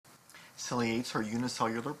Ciliates are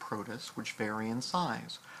unicellular protists which vary in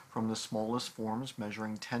size, from the smallest forms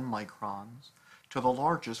measuring 10 microns to the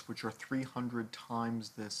largest, which are 300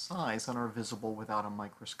 times this size and are visible without a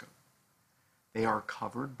microscope. They are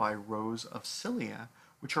covered by rows of cilia,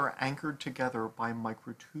 which are anchored together by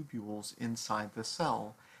microtubules inside the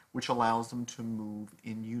cell, which allows them to move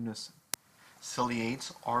in unison.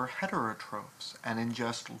 Ciliates are heterotrophs and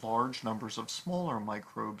ingest large numbers of smaller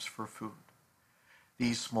microbes for food.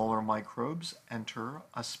 These smaller microbes enter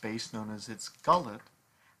a space known as its gullet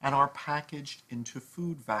and are packaged into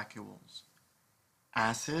food vacuoles.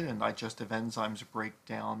 Acid and digestive enzymes break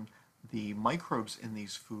down the microbes in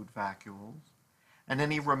these food vacuoles, and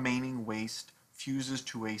any remaining waste fuses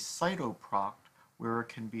to a cytoproct where it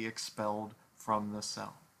can be expelled from the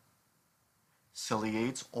cell.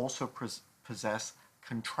 Ciliates also possess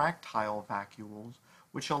contractile vacuoles,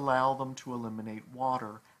 which allow them to eliminate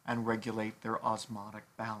water and regulate their osmotic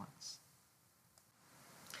balance.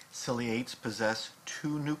 Ciliates possess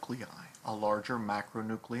two nuclei, a larger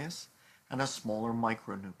macronucleus and a smaller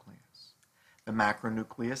micronucleus. The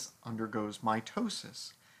macronucleus undergoes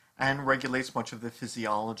mitosis and regulates much of the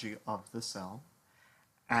physiology of the cell,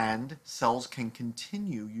 and cells can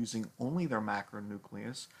continue using only their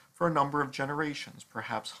macronucleus for a number of generations,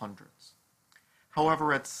 perhaps hundreds.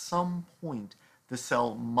 However, at some point, the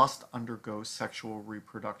cell must undergo sexual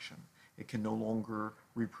reproduction. It can no longer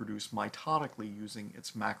reproduce mitotically using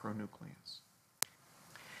its macronucleus.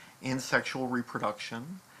 In sexual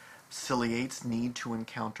reproduction, ciliates need to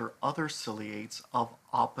encounter other ciliates of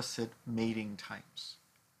opposite mating types.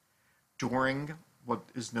 During what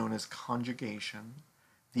is known as conjugation,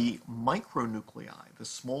 the micronuclei, the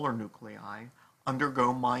smaller nuclei,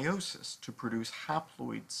 undergo meiosis to produce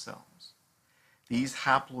haploid cells. These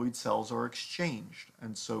haploid cells are exchanged,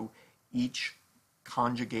 and so each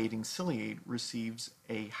conjugating ciliate receives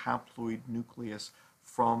a haploid nucleus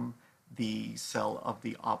from the cell of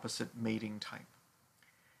the opposite mating type.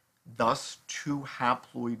 Thus, two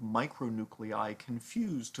haploid micronuclei can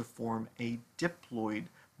fuse to form a diploid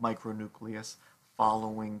micronucleus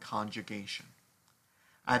following conjugation.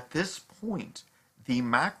 At this point, the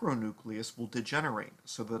macronucleus will degenerate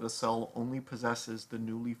so that a cell only possesses the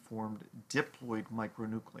newly formed diploid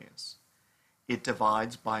micronucleus. It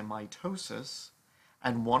divides by mitosis,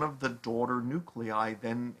 and one of the daughter nuclei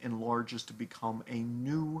then enlarges to become a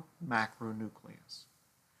new macronucleus.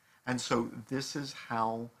 And so this is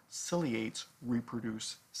how ciliates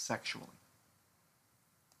reproduce sexually.